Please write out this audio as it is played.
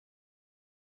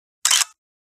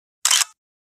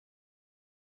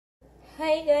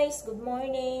Hi guys, good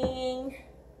morning.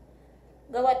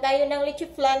 Gawa tayo ng leche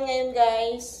flan ngayon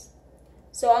guys.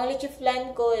 So ang leche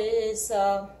flan ko is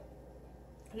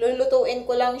lulutuin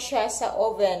ko lang siya sa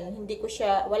oven. Hindi ko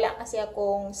siya, wala kasi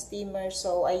akong steamer,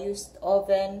 so I used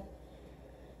oven.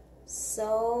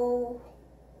 So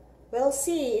we'll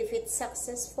see if it's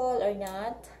successful or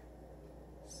not.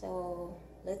 So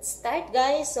let's start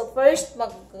guys. So first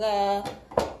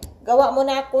gawa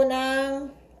muna ako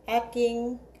ng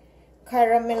aking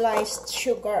caramelized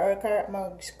sugar, or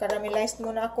mag-caramelized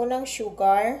muna ako ng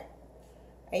sugar.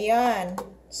 Ayan.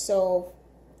 So,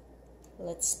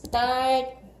 let's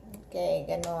start. Okay,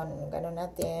 ganon. Ganon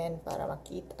natin para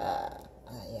makita.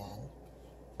 Ayan.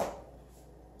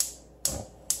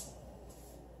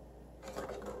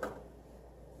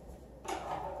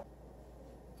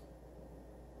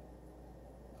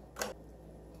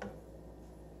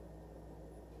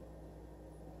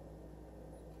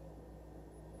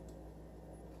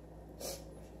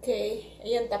 Okay,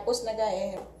 ayan, tapos na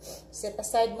guys. Set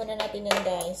aside muna natin yan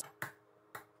guys.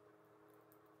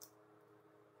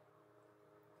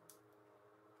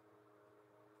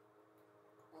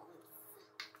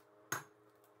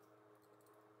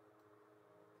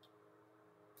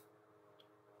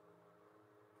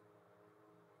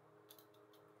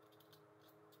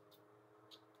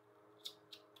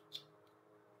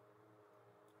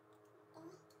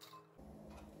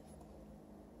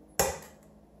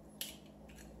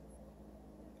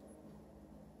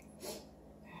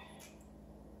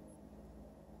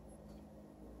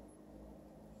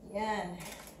 Yan.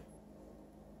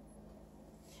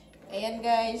 Ayan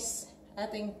guys,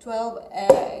 ating 12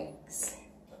 eggs.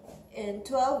 And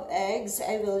 12 eggs,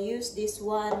 I will use this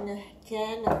one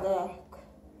can of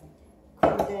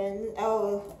condensed,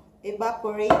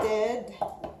 evaporated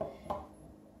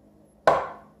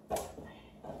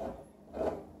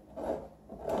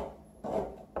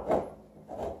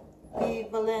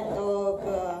equivalent of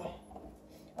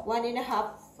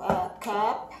 1.5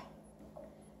 cup.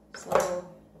 So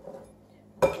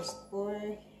just pour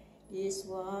this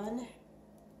one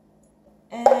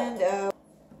and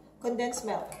condensed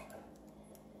milk.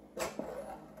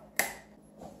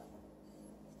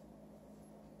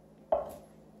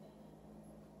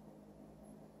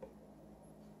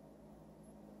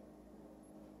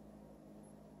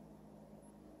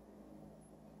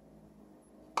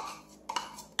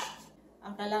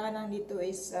 Ang kailangan lang dito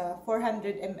is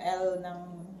 400 ml ng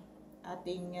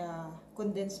ating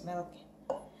condensed milk.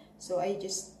 So I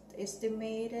just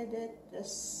estimated it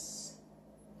as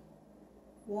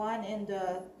 1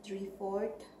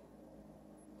 3/4.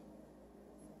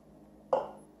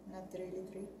 Not really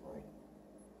 3/4.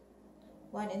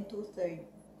 1 2/3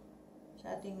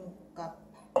 sa ating cup.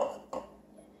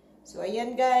 So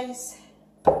ayan guys,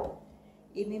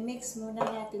 i-mix muna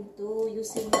natin to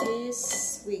using this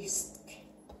whisk.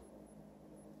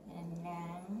 Ayan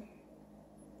lang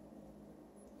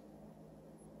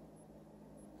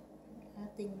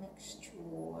ating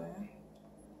mixture.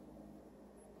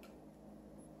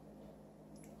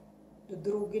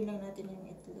 Dudurugin lang natin yung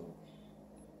itlog.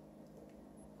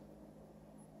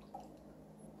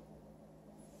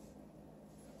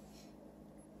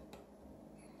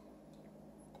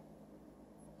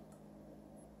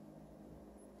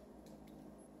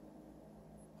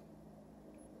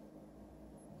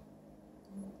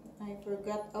 I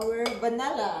forgot our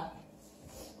vanilla.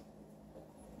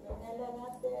 Vanilla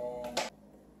natin.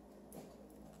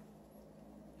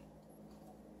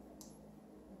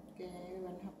 Okay,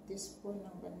 1/2 teaspoon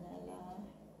ng vanilla.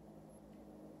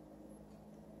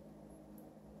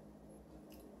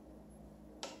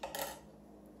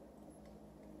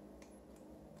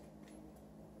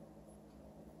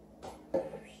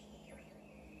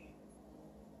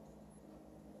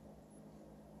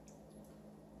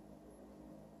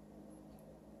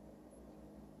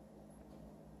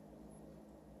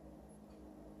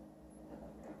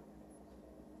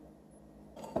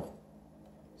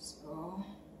 So,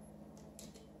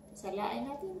 salain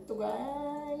natin ito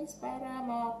guys para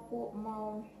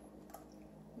yung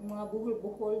mga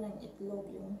buhol-buhol ng itlog,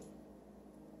 yung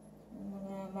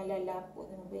mga malalapo,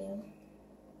 ano ba yun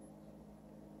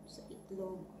sa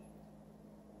itlog,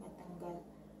 matanggal.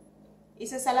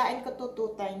 Isasalain ko to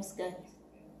 2 times guys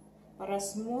para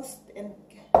smooth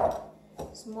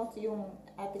yung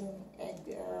ating egg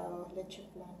leche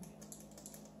flan.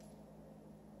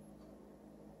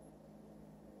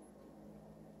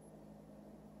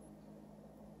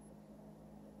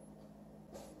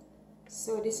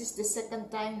 So, this is the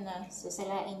second time na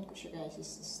sasalain ko siya guys.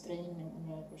 Strain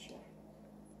ko siya.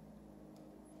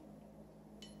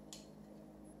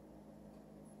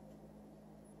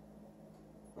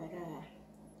 para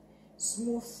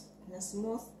smooth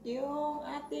yung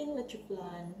ating leche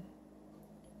flan.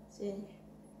 See?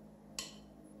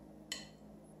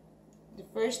 The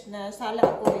first na sala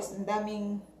ko is ang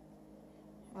daming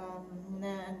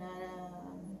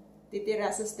titira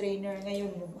sa strainer.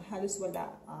 Ngayon, halos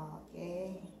wala.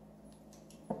 Okay.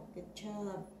 Good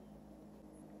job.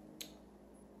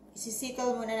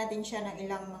 Isisikal muna natin siya ng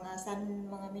ilang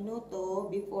mga minuto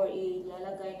before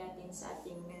ilalagay natin sa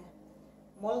ating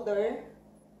molder.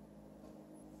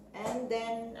 And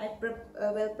then, I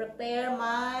will prepare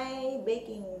my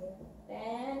baking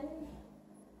pan.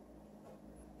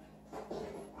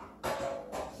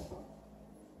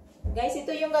 Guys,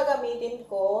 ito yung gagamitin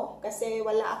ko kasi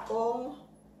wala akong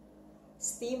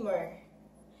steamer.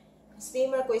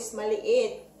 Steamer ko is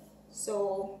maliit.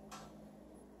 So,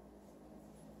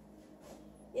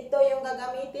 ito yung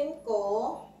gagamitin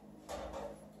ko.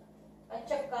 At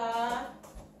saka,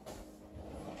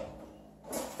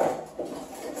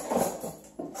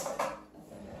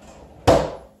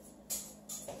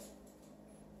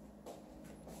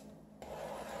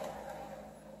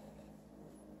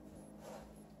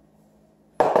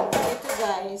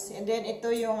 guys, and then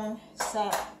ito yung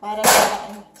para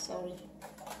sa sorry.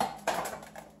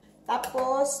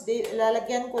 Tapos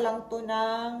lalagyan ko lang to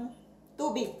ng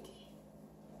tubig.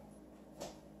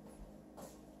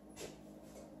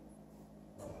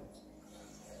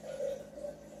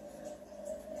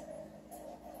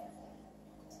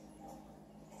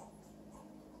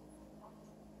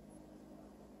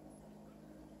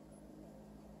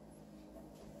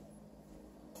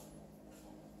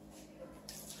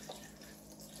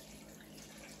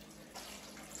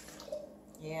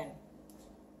 Yan.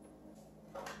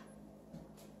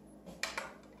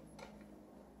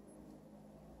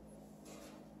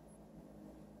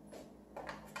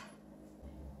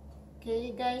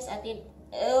 Okay guys,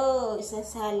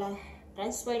 isasala.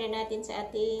 Transfer na natin sa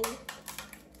ating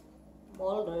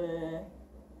molder.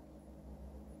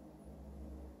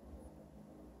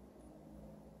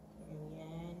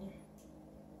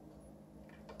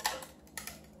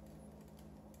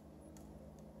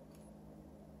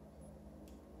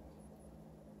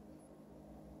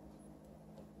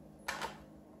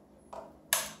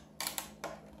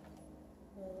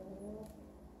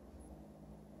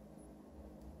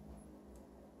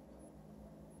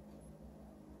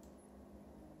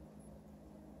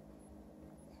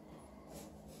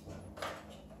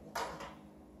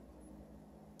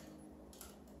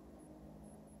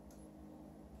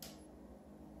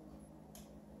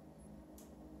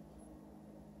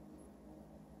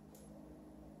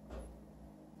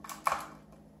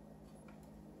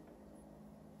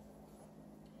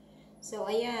 So,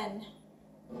 ayan.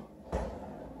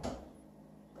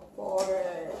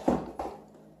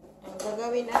 Ang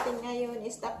gagawin natin ngayon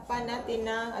is takpan natin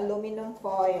ng aluminum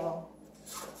foil.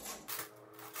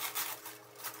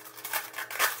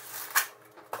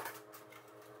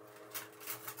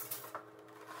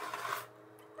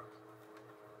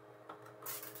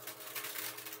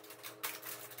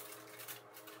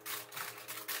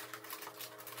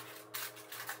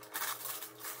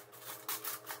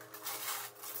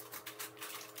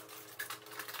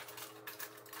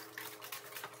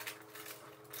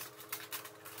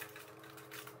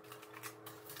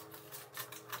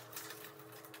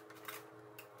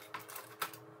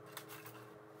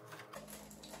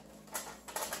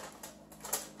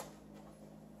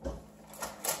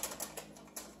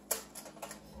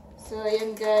 So,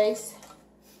 ayan guys.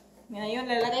 Ngayon,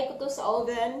 lalagay ko to sa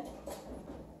oven.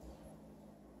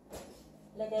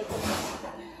 Lagay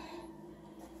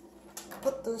ko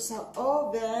to sa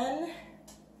oven.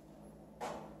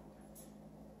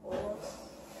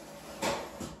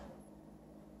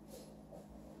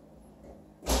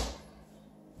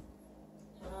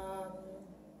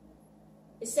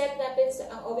 I-set natin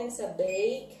ang oven sa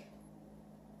bake.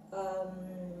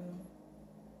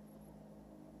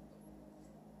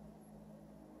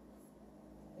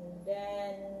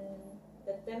 Then,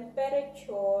 the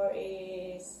temperature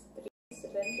is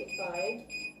 375.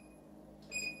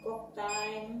 Cook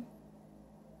time,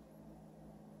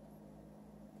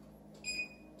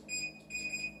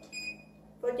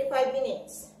 45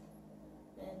 minutes.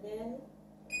 And then,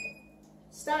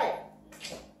 start.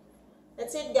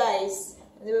 That's it guys.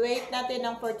 Wait natin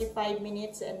ng 45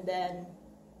 minutes and then,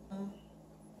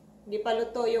 hindi pa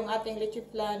luto yung ating leche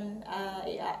flan,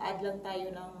 i-add lang tayo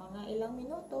ng mga ilang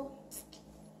minuto.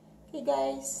 Okay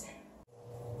guys.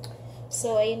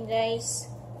 So ayun guys,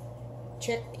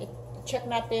 check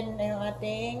natin yung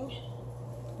ating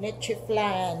leche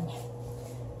flan.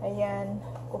 Ayan,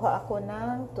 kuha ako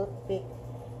ng toothpick.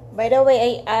 By the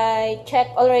way, I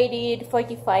checked already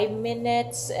 45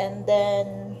 minutes and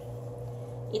then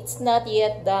it's not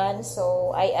yet done,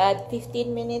 so I add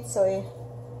 15 minutes, so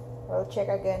I'll check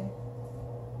again.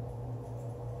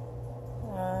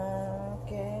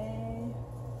 Okay.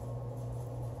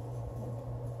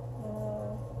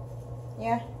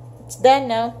 Yeah, it's done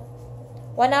now.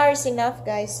 1 hour is enough,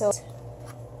 guys, so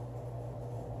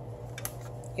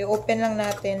i-open lang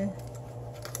natin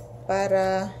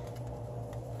para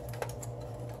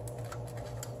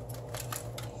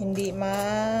hindi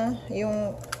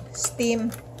yung steam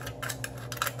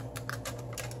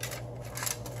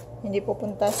hindi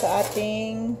pupunta sa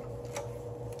ating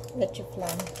leche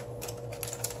flan.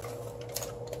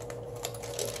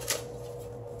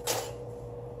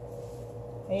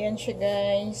 Ayan siya,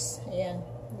 guys. Ayan.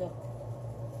 Look.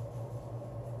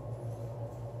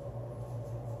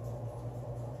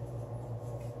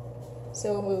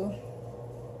 So,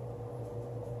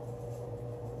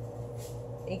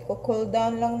 i-cool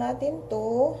down lang natin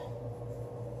to.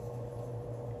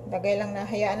 Lagay lang na,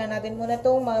 hayaan na natin muna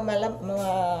to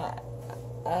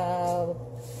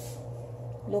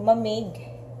lumamig.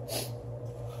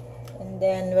 And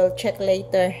then, we'll check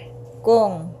later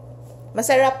kung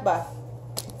masarap ba.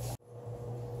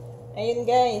 Ayun,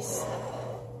 guys.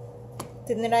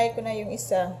 Tinry ko na yung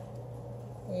isa.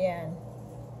 Ayan.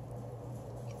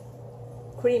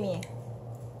 Creamy.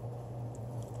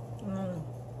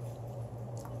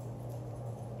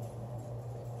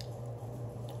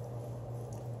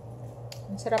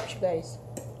 Ang sarap siya, guys.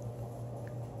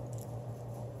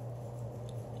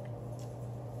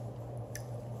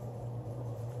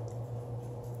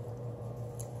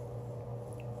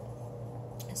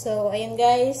 So, ayun,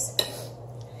 guys.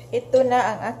 Ito na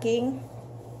ang aking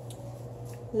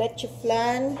leche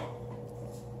flan.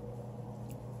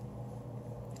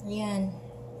 Ayan.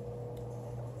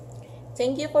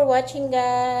 Thank you for watching,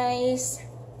 guys.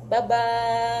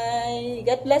 Bye-bye.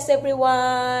 God bless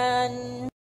everyone.